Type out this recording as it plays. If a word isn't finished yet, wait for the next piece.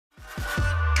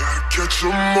Catch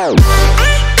 'em all.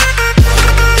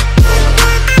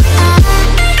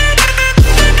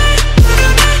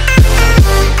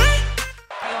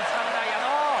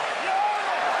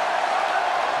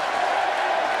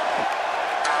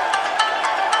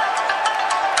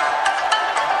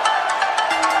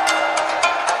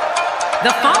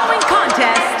 The following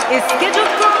contest is scheduled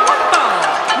for one fall,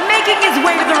 making his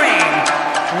way to the ring,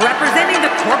 representing the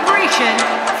corporation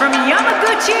from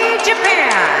Yamaguchi,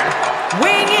 Japan,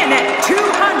 weighing in at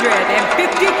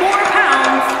 254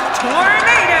 pounds,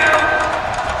 Tornado.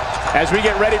 As we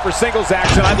get ready for singles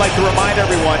action, I'd like to remind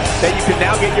everyone that you can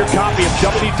now get your copy of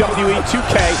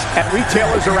WWE2K at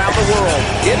retailers around the world.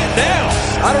 Get it now.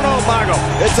 I don't know, Mago.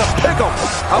 It's a pick'em.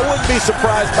 I wouldn't be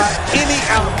surprised by any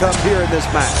outcome here in this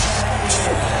match.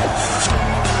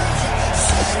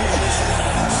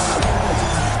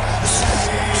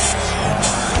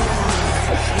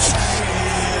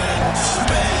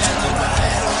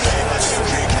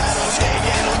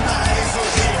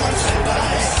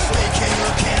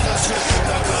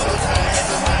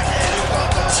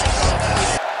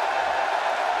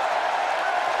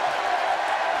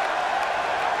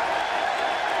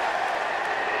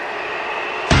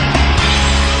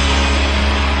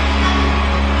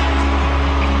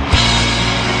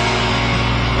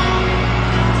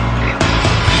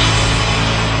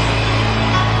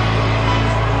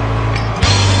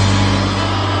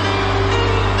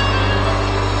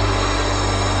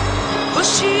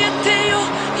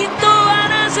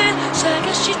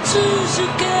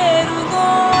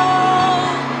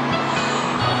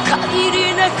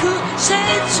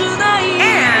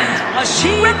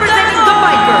 And representing the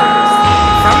Vipers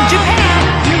from Japan,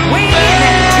 weighing in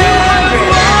at 220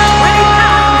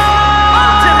 pounds,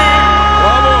 Ultimate.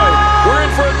 Oh boy, we're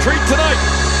in for a treat tonight.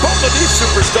 Both of these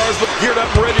superstars look geared up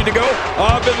and ready to go.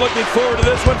 I've been looking forward to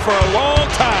this one for a long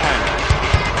time.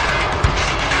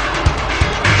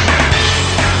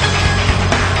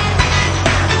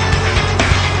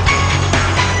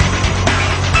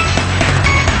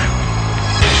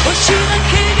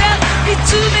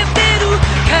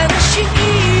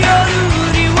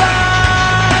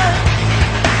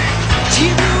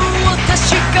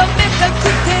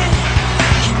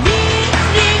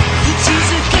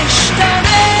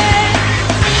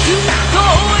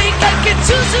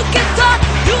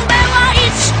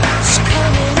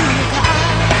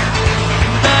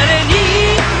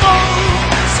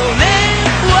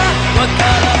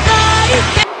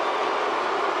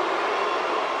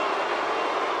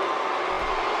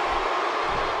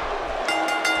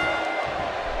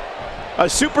 A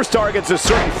superstar gets a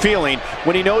certain feeling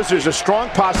when he knows there's a strong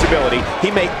possibility he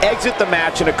may exit the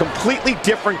match in a completely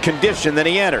different condition than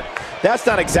he entered. That's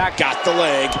not exactly... Got the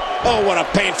leg. Oh, what a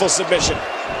painful submission.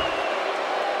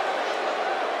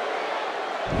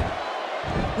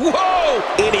 Whoa!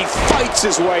 And he fights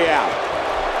his way out.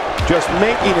 Just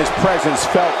making his presence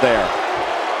felt there.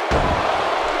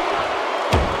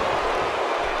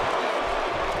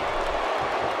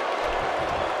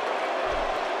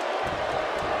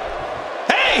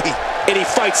 And he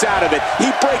fights out of it.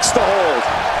 He breaks the hold.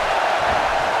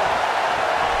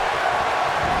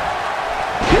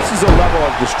 This is a level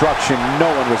of destruction no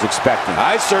one was expecting.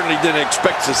 I certainly didn't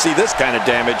expect to see this kind of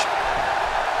damage.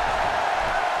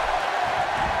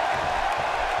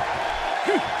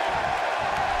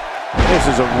 This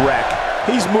is a wreck.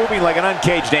 He's moving like an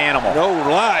uncaged animal. No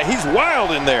lie, he's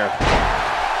wild in there.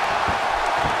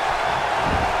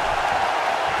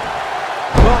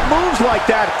 Moves like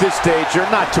that at this stage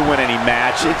are not to win any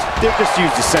match. They're just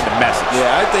used to send a message.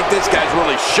 Yeah, I think this guy's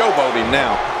really showboating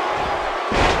now.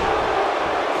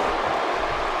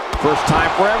 First time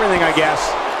for everything, I guess.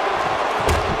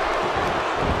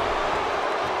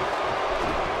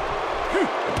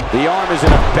 The arm is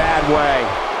in a bad way.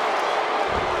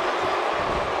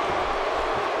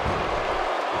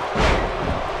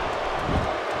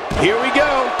 Here we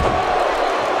go.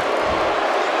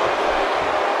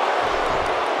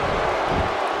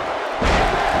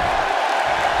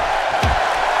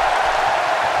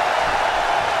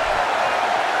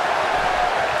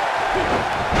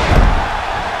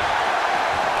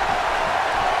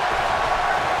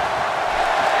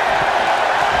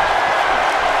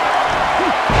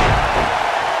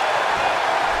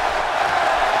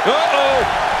 Uh-oh,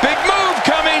 big move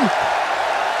coming.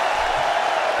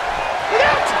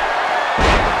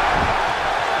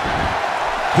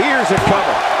 Here's a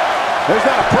cover. There's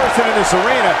not a person in this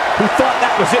arena who thought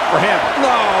that was it for him.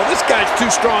 No, this guy's too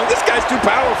strong. This guy's too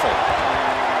powerful.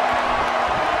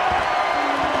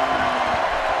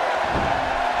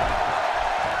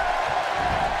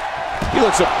 He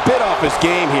looks a bit off his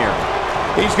game here.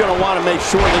 He's going to want to make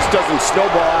sure this doesn't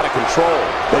snowball out of control.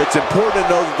 But it's important to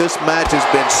know that this match has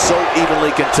been so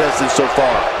evenly contested so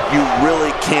far. You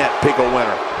really can't pick a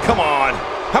winner. Come on.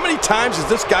 How many times is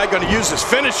this guy going to use his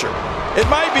finisher? It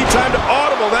might be time to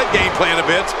audible that game plan a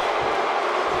bit.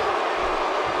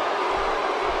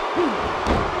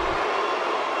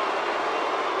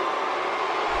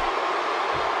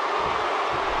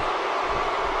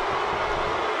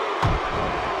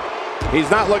 He's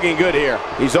not looking good here.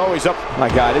 He's always up. My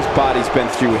God, his body's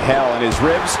been through hell, and his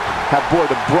ribs have bore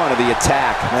the brunt of the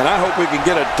attack. And I hope we can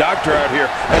get a doctor out here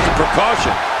as a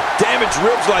precaution. Damaged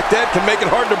ribs like that can make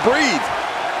it hard to breathe.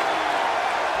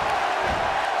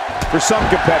 For some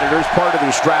competitors, part of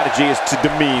their strategy is to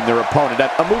demean their opponent.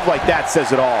 A move like that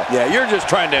says it all. Yeah, you're just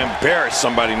trying to embarrass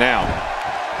somebody now.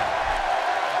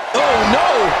 Oh, no!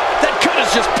 That cut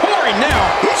is just pouring now.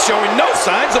 He's showing no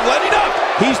signs of letting up.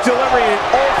 He's delivering an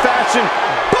old-fashioned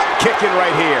butt kicking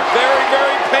right here. Very,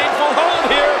 very painful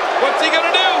hold here. What's he going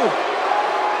to do?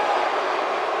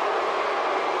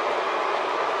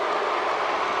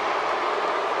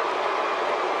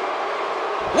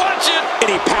 Watch it! And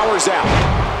he powers out.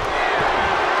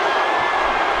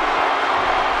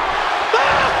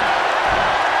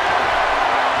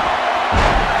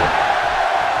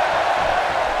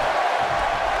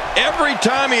 Every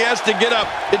time he has to get up,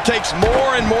 it takes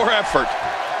more and more effort.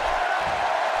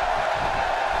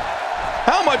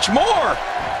 How much more?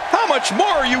 How much more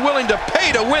are you willing to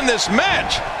pay to win this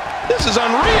match? This is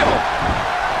unreal.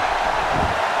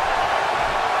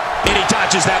 And he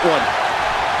dodges that one.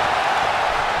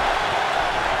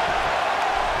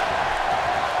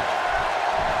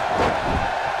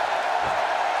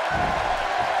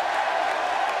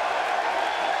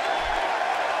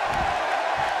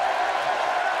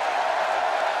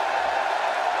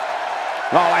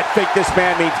 Oh, I think this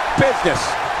man means business.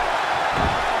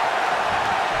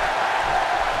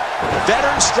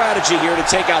 Veteran strategy here to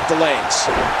take out the lanes.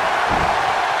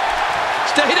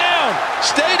 Stay down!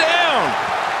 Stay down!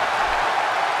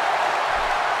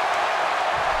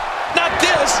 Not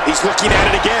this! He's looking at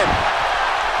it again.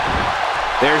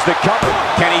 There's the cover.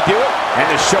 Can he do it? And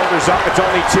the shoulder's up. It's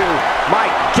only two. My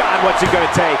God, what's it going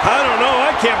to take? I don't know.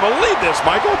 I can't believe this,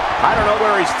 Michael. I don't know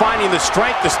where he's finding the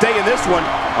strength to stay in this one.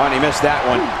 Oh, and he missed that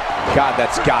one. God,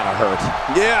 that's got to hurt.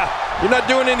 Yeah, you're not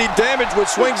doing any damage with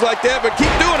swings like that, but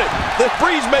keep doing it. The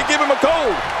breeze may give him a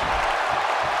cold.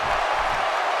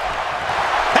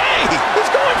 Hey,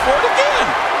 he's going for it again.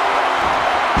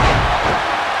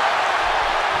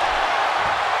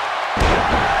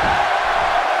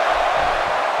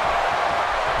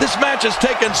 This match has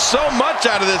taken so much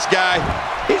out of this guy.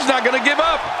 He's not going to give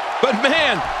up. But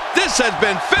man, this has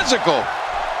been physical.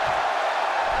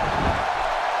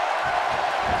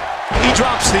 He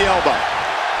drops the elbow.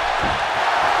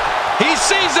 He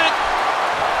sees it.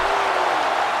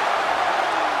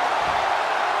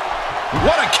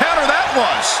 What a counter that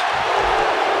was.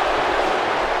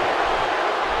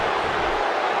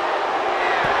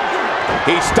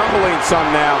 He's stumbling some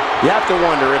now. You have to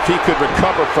wonder if he could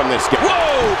recover from this game.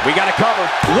 Whoa! We got to cover.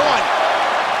 1,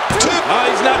 2.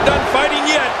 He's not done fighting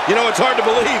yet. You know, it's hard to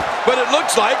believe, but it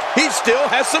looks like he still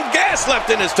has some gas left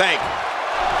in his tank.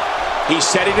 He's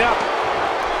setting up.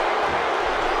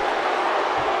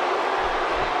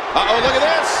 Uh-oh, look at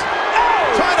this.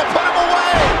 Oh! Trying to put him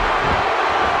away.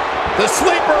 The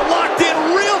sleeper locked in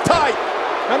real tight.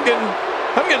 I'm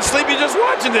getting sleepy just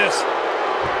watching this.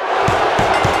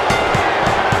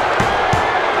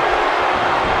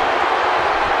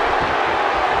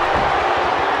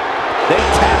 They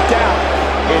tapped out.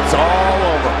 It's all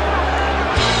over.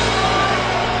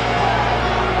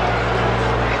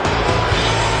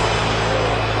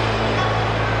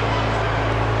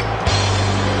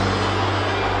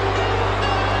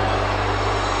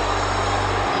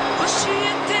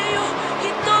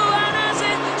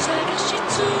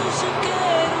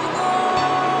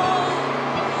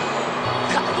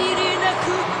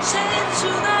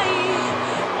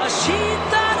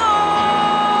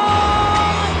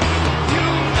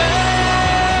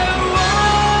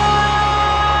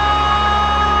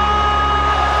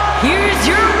 Here's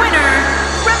your winner,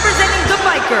 representing the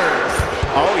Vikers.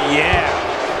 Oh, yeah.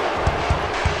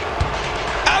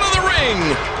 Out of the ring.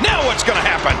 Now what's going to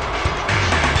happen?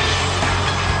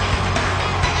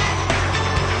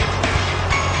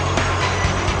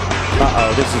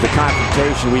 Uh-oh, this is the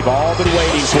confrontation we've all been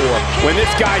waiting for. When this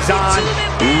guy's on,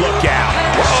 look out.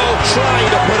 Oh, trying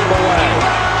to put him away.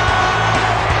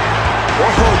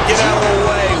 Oh, get out of the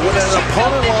way. When an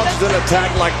opponent launches an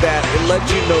attack like that, it lets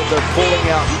you know they're pulling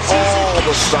out all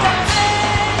the stops.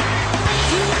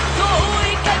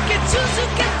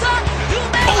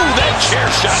 Oh, that chair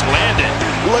shot landed.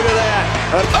 Look at that.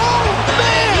 Oh,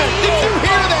 man! Did you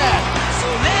hear that?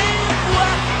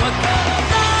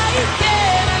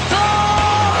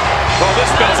 Oh, this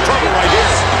spells trouble right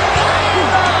here.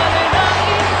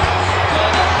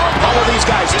 How will these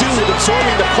guys do with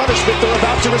absorbing the punishment they're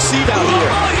about to receive out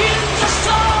here?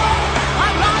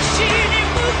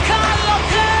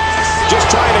 Just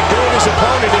trying to goad his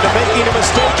opponent into making a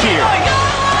mistake here.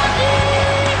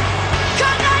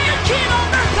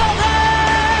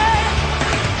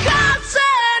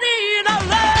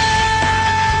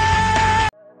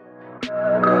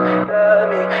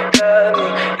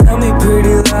 Tell me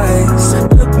pretty lies,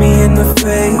 look me in the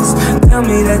face, tell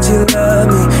me that you love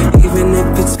me.